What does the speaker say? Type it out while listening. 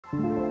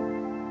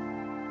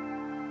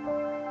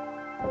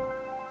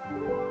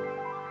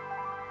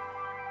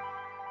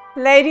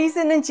Ladies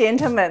and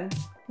gentlemen,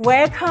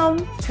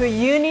 welcome to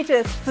Unit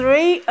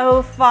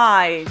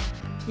 305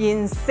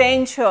 in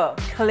Central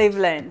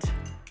Cleveland.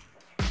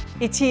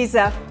 It is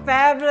a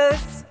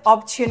fabulous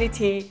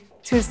opportunity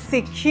to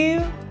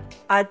secure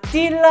a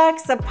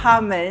deluxe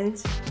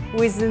apartment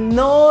with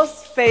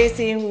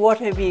north-facing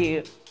water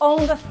view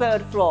on the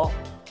 3rd floor.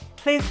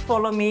 Please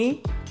follow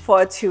me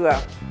for a tour.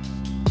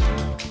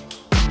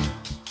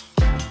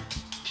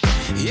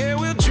 Yeah,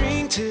 we'll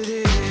drink to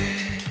this.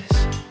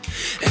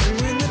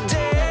 And when the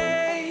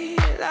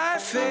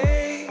daylight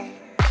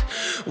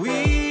fades,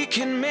 we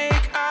can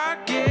make our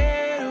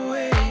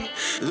getaway.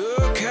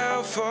 Look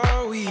how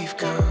far we've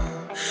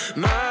come,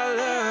 my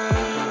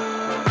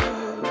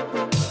love.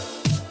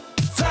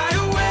 Fly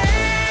away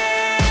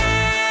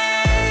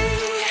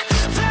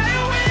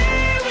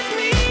with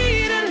me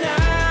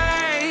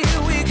tonight.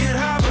 We could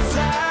hop a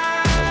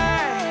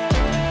flight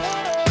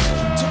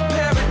to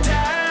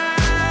paradise.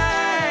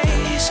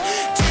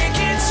 Take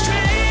it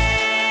straight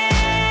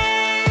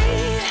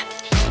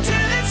to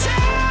the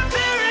top.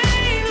 There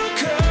ain't no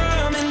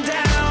coming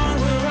down.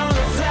 We're on a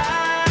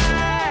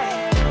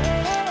flight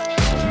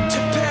to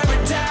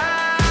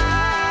paradise.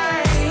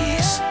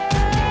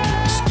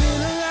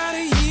 Spent a lot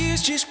of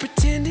years just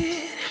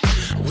pretending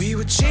we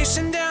were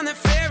chasing down that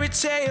fairy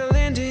tale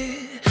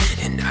ending,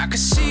 and I could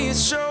see it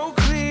so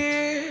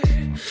clear.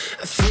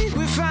 I think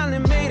we finally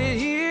made it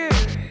here.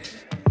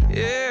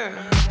 Yeah,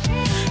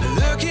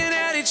 looking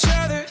at each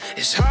other,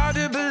 it's hard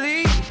to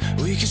believe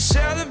we could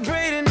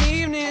celebrate an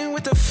evening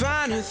with the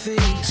finer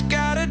things.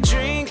 Gotta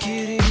drink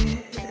it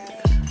in.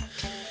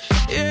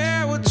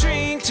 Yeah, we'll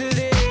drink to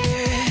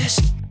this.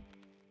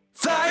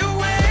 Fly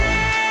away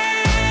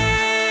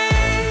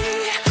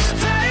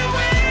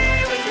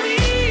with me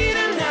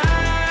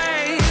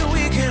tonight.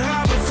 We can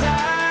hop a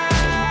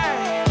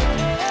flight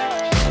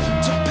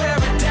to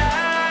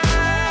paradise.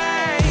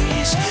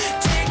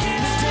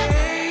 Taking the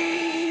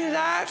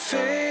daylight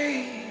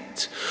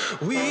fades,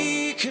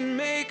 we can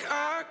make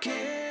our